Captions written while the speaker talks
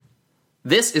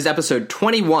This is episode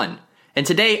 21, and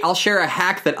today I'll share a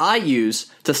hack that I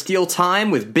use to steal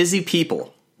time with busy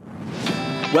people.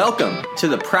 Welcome to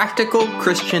the Practical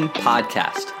Christian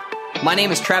Podcast. My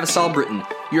name is Travis Albritton,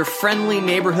 your friendly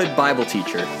neighborhood Bible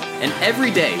teacher, and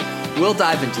every day we'll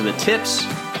dive into the tips,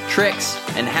 tricks,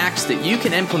 and hacks that you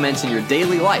can implement in your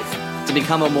daily life to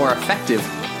become a more effective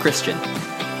Christian.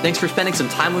 Thanks for spending some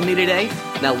time with me today.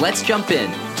 Now let's jump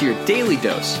in to your daily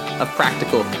dose of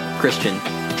practical Christian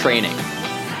training.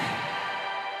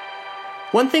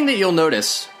 One thing that you'll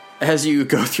notice as you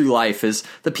go through life is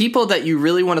the people that you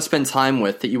really want to spend time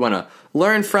with, that you want to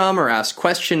learn from or ask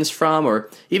questions from or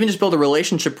even just build a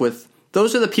relationship with,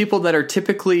 those are the people that are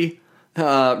typically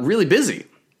really busy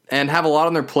and have a lot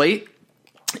on their plate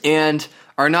and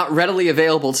are not readily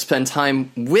available to spend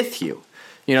time with you.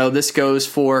 You know, this goes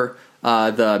for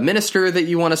the minister that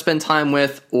you want to spend time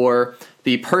with or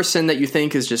the person that you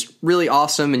think is just really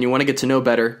awesome and you want to get to know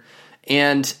better.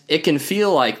 And it can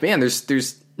feel like, man,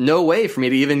 there's no way for me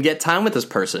to even get time with this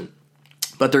person.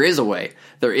 But there is a way.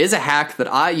 There is a hack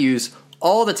that I use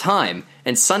all the time,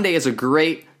 and Sunday is a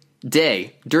great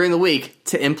day during the week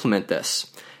to implement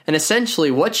this. And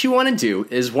essentially what you want to do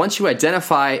is once you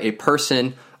identify a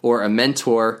person or a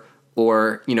mentor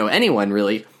or, anyone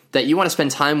really that you want to spend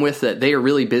time with that they are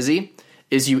really busy,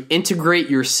 is you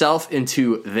integrate yourself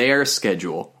into their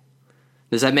schedule.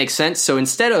 Does that make sense? So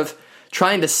instead of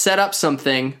trying to set up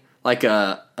something like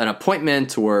an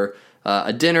appointment or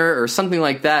a dinner or something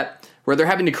like that, where they're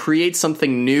having to create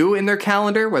something new in their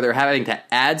calendar, where they're having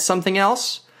to add something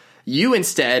else, you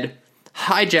instead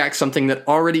hijack something that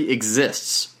already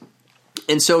exists.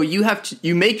 And so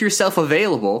you make yourself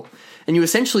available, and you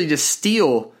essentially just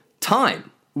steal time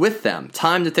with them,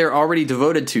 time that they're already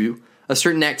devoted to a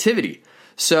certain activity.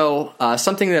 So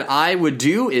something that I would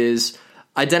do is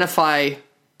identify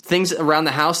things around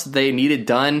the house that they needed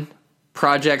done,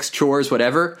 projects, chores,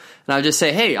 whatever. And I would just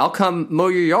say, hey, I'll come mow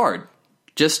your yard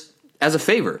just as a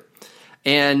favor.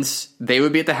 And they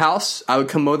would be at the house. I would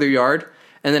come mow their yard.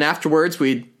 And then afterwards,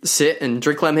 we'd sit and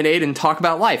drink lemonade and talk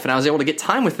about life. And I was able to get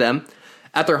time with them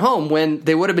at their home when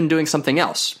they would have been doing something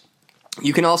else.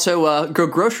 You can also go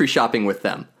grocery shopping with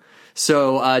them.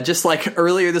 So just like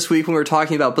earlier this week when we were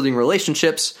talking about building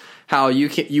relationships, how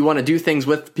you want to do things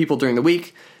with people during the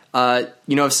week,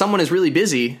 if someone is really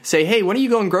busy, say, hey, when are you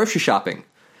going grocery shopping?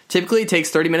 Typically it takes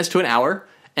 30 minutes to an hour.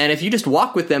 And if you just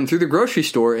walk with them through the grocery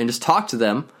store and just talk to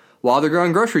them while they're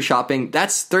going grocery shopping,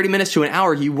 that's 30 minutes to an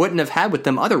hour you wouldn't have had with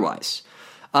them otherwise.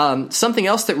 Something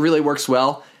else that really works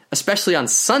well, especially on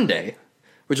Sunday,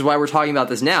 which is why we're talking about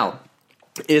this now,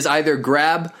 is either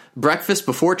grab breakfast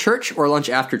before church or lunch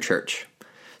after church.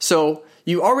 So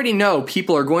you already know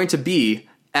people are going to be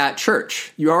at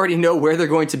church. You already know where they're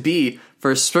going to be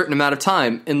for a certain amount of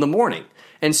time in the morning.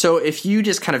 And so if you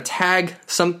just kind of tag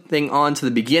something on to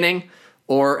the beginning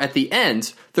or at the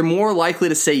end, they're more likely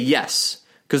to say yes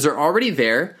because they're already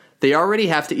there. They already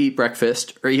have to eat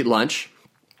breakfast or eat lunch.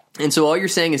 And so all you're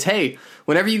saying is, hey,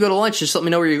 whenever you go to lunch, just let me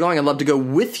know where you're going. I'd love to go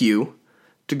with you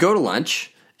to go to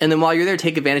lunch. And then while you're there,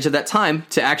 take advantage of that time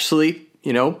to actually,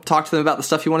 talk to them about the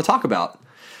stuff you want to talk about.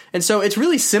 And so it's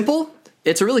really simple.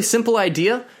 It's a really simple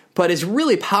idea, but it's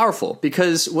really powerful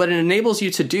because what it enables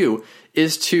you to do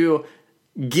is to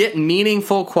get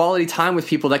meaningful quality time with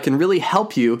people that can really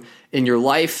help you in your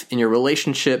life, in your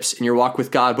relationships, in your walk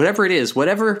with God, whatever it is,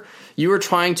 whatever you are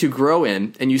trying to grow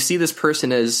in, and you see this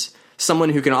person as someone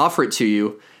who can offer it to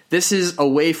you. This is a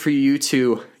way for you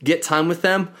to get time with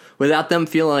them without them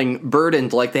feeling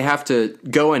burdened like they have to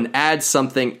go and add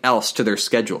something else to their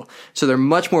schedule. So they're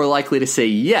much more likely to say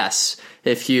yes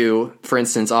if you, for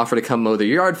instance, offer to come mow their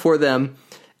yard for them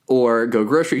or go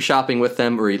grocery shopping with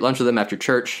them or eat lunch with them after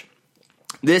church.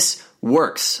 This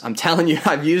works. I'm telling you,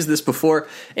 I've used this before,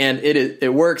 and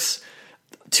it works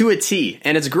to a T.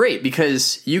 And it's great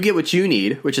because you get what you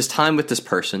need, which is time with this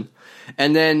person,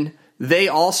 and then they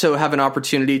also have an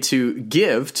opportunity to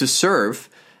give, to serve,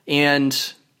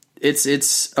 and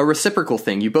it's a reciprocal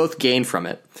thing. You both gain from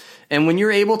it. And when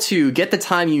you're able to get the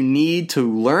time you need to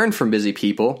learn from busy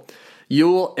people,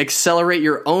 you'll accelerate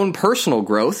your own personal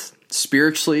growth,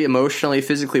 spiritually, emotionally,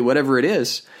 physically, whatever it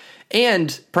is,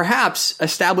 and perhaps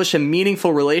establish a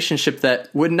meaningful relationship that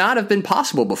would not have been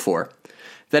possible before.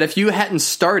 That if you hadn't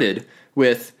started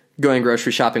with going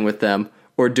grocery shopping with them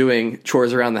or doing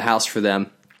chores around the house for them,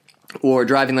 or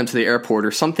driving them to the airport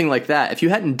or something like that, if you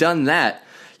hadn't done that,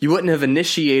 you wouldn't have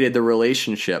initiated the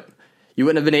relationship. You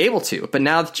wouldn't have been able to. But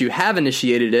now that you have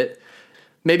initiated it,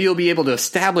 maybe you'll be able to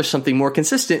establish something more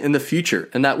consistent in the future,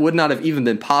 and that would not have even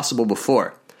been possible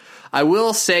before. I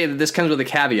will say that this comes with a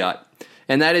caveat.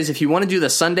 And that is, if you want to do the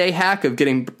Sunday hack of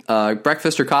getting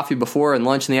breakfast or coffee before and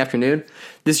lunch in the afternoon,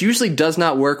 this usually does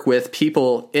not work with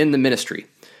people in the ministry.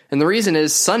 And the reason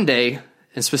is Sunday,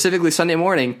 and specifically Sunday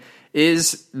morning,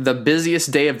 is the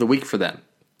busiest day of the week for them.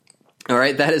 All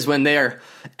right, that is when they are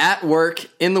at work,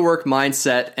 in the work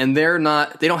mindset, and they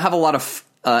don't have a lot of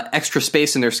extra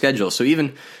space in their schedule. So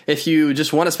even if you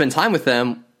just want to spend time with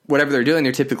them, whatever they're doing,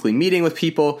 they're typically meeting with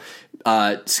people,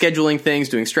 scheduling things,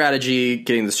 doing strategy,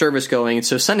 getting the service going.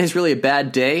 So Sunday is really a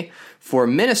bad day for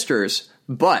ministers,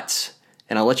 but,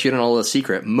 and I'll let you in on a little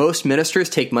secret, most ministers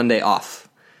take Monday off.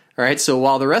 All right, so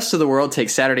while the rest of the world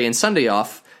takes Saturday and Sunday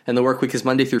off, and the work week is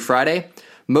Monday through Friday,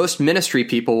 most ministry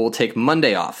people will take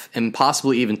Monday off, and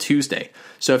possibly even Tuesday.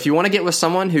 So if you want to get with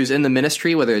someone who's in the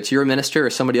ministry, whether it's your minister or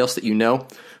somebody else that you know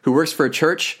who works for a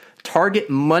church, target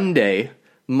Monday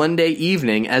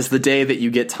evening as the day that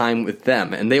you get time with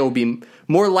them, and they will be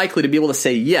more likely to be able to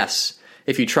say yes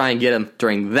if you try and get them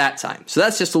during that time. So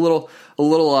that's just a little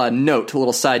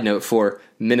side note for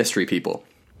ministry people.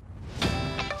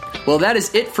 Well, that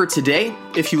is it for today.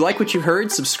 If you like what you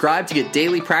heard, subscribe to get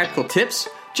daily practical tips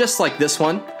just like this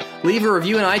one. Leave a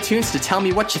review in iTunes to tell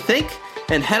me what you think,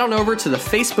 and head on over to the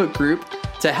Facebook group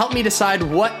to help me decide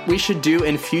what we should do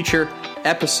in future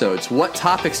episodes. What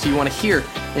topics do you want to hear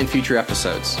in future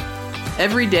episodes?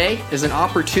 Every day is an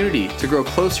opportunity to grow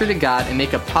closer to God and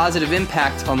make a positive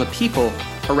impact on the people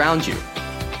around you.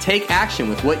 Take action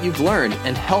with what you've learned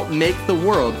and help make the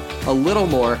world a little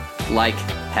more like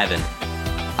heaven.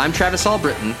 I'm Travis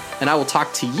Albritton, and I will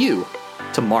talk to you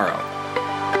tomorrow.